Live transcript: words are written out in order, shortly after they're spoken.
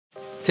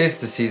'Tis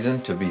the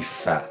season to be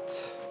fat.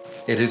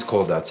 It is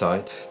cold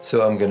outside,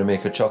 so I'm gonna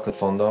make a chocolate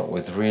fondant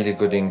with really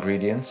good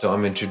ingredients. So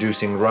I'm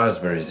introducing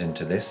raspberries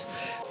into this.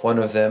 One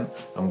of them,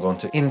 I'm going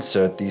to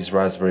insert these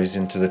raspberries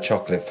into the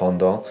chocolate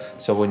fondant.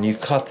 So when you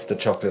cut the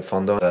chocolate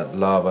fondant, that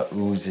lava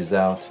oozes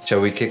out.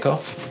 Shall we kick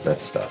off?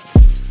 Let's start.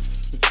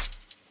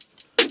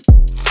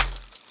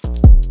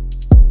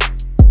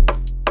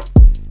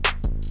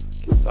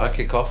 I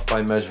kick off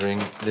by measuring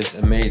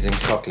this amazing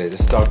chocolate,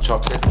 this dark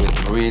chocolate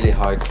with really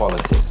high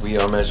quality. We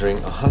are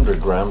measuring 100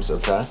 grams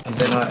of that, and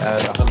then I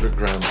add 100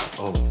 grams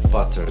of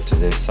butter to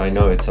this. I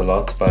know it's a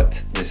lot,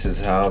 but this is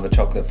how the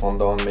chocolate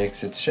fondant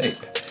makes its shape.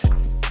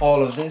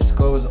 All of this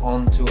goes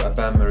onto a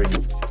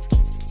bain-marie.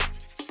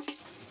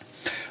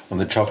 When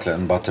the chocolate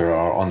and butter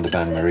are on the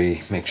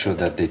bain-marie, make sure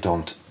that they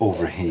don't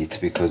overheat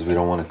because we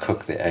don't want to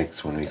cook the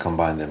eggs when we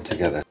combine them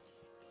together.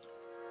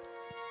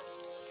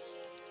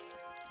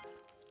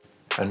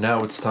 And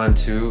now it's time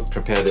to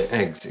prepare the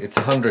eggs. It's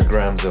 100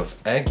 grams of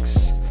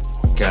eggs,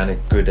 organic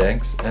good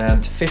eggs,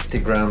 and 50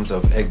 grams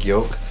of egg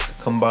yolk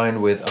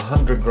combined with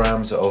 100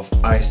 grams of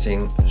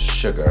icing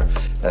sugar.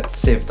 That's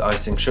sieved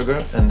icing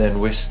sugar and then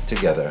whisked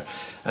together.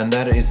 And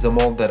that is the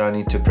mold that I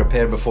need to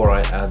prepare before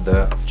I add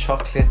the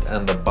chocolate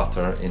and the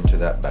butter into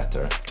that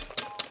batter.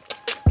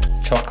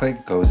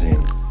 Chocolate goes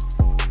in.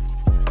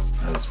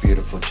 As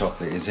beautiful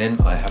chocolate is in,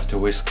 I have to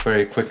whisk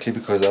very quickly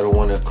because I don't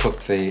want to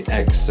cook the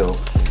eggs. So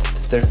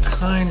they're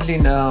kindly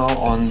now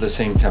on the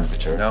same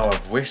temperature. Now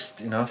I've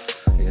whisked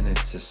enough and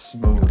it's a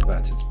smooth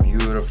batter. It's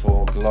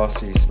beautiful,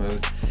 glossy,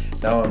 smooth.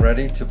 Now I'm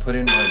ready to put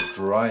in my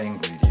dry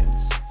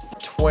ingredients.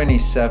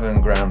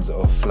 27 grams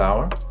of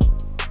flour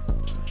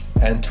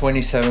and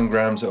 27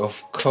 grams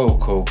of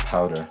cocoa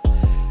powder.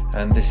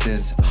 And this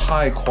is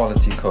high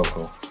quality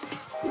cocoa.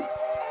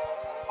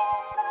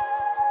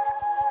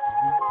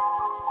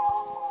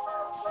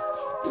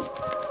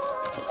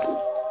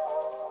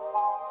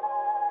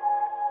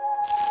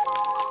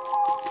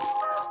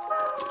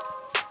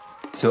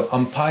 So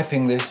I'm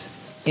piping this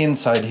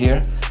inside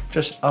here,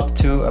 just up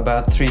to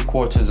about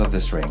 3/4 of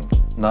this ring,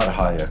 not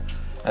higher.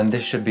 And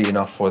this should be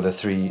enough for the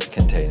 3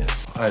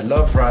 containers. I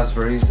love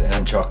raspberries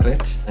and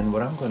chocolate. And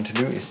what I'm going to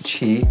do is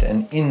cheat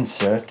and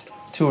insert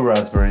 2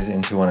 raspberries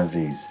into one of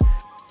these.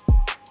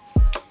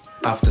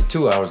 After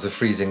 2 hours of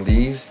freezing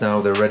these, now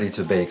they're ready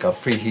to bake.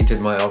 I've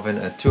preheated my oven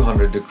at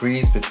 200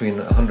 degrees, between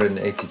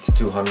 180 to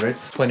 200.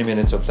 20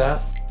 minutes of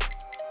that.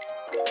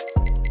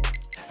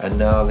 And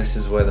now this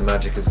is where the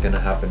magic is going to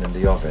happen in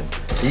the oven.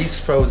 These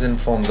frozen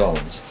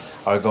fondants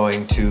are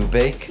going to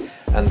bake,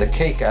 and the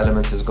cake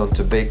element is going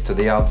to bake to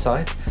the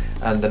outside,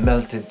 and the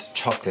melted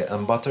chocolate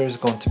and butter is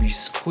going to be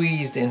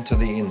squeezed into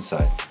the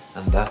inside.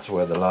 And that's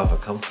where the lava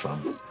comes from.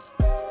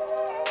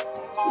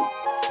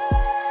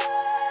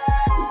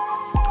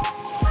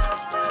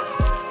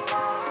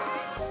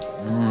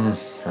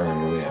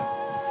 Hallelujah.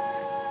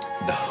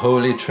 The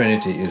Holy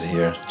Trinity is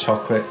here.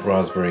 Chocolate,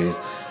 raspberries,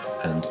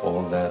 and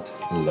all that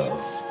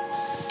love.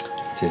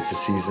 Tis the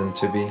season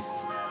to be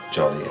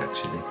jolly,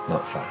 actually,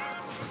 not fat.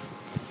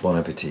 Bon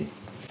appetit.